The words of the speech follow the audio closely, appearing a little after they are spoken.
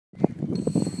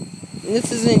And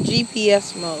this is in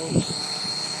GPS mode.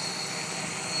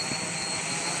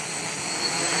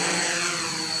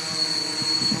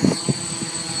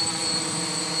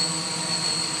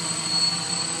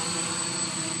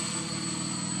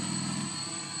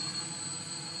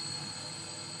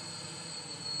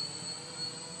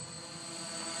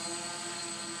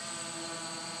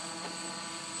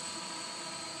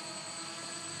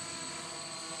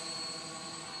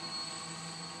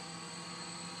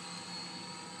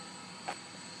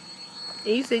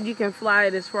 And you said you can fly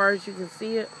it as far as you can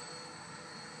see it?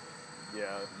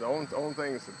 Yeah, the only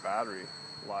thing is the battery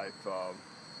life. You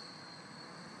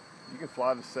can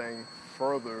fly this thing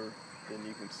further than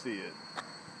you can see it,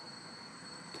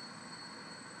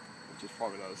 which is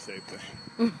probably not a safe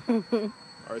thing.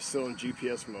 Alright, it's still in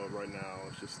GPS mode right now.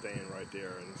 It's just staying right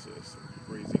there, and it's a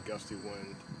breezy, gusty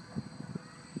wind.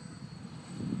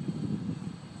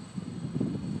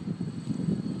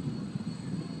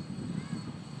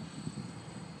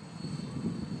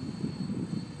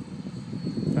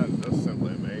 That's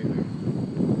simply amazing.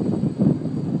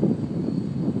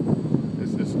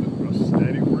 It's just a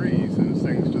steady breeze, and this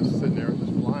thing's just sitting there,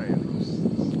 just flying.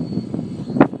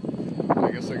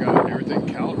 I guess I got everything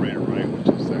calibrated right, which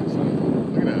is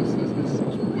excellent. Look at that, it's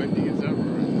as windy as ever,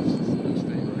 and it's just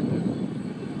staying right there.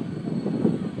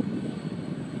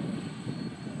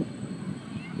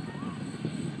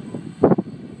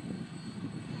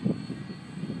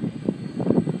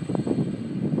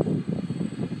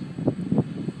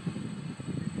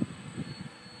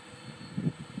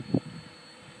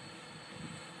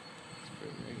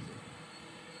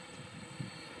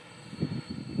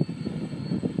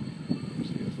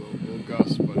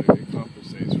 Gusts, but it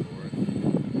compensates for it.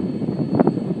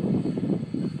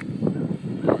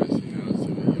 Alright, see now it's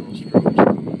in the yellow strokes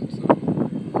coming, so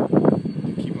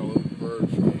to keep my little bird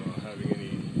from having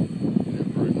any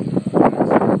inadvertent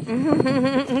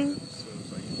accidents. As soon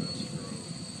as I get that stroke.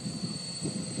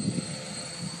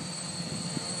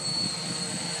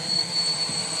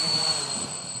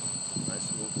 Nice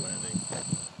smooth landing.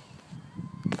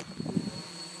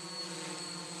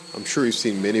 I'm sure you've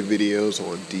seen many videos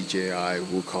on DJI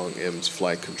Wookong M's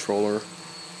flight controller.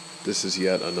 This is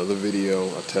yet another video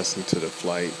attesting to the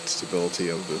flight stability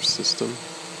of their system.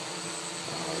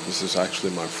 This is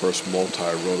actually my first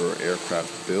multi-rotor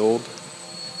aircraft build.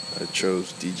 I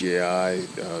chose DJI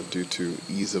due to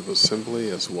ease of assembly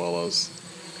as well as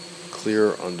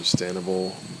clear,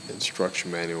 understandable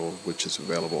instruction manual which is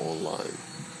available online.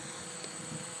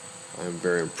 I'm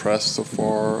very impressed so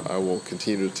far. I will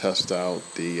continue to test out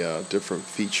the different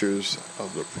features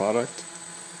of the product.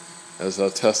 As I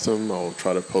test them, I'll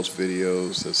try to post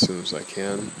videos as soon as I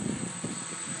can.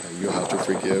 You'll have to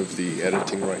forgive the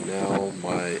editing right now.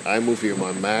 My iMovie on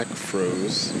my Mac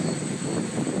froze,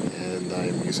 and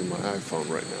I'm using my iPhone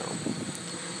right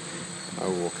now. I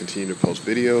will continue to post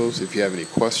videos. If you have any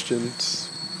questions,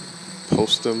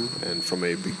 post them, and from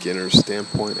a beginner's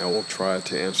standpoint, I will try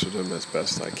to answer them as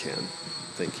best I can.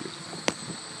 Thank you.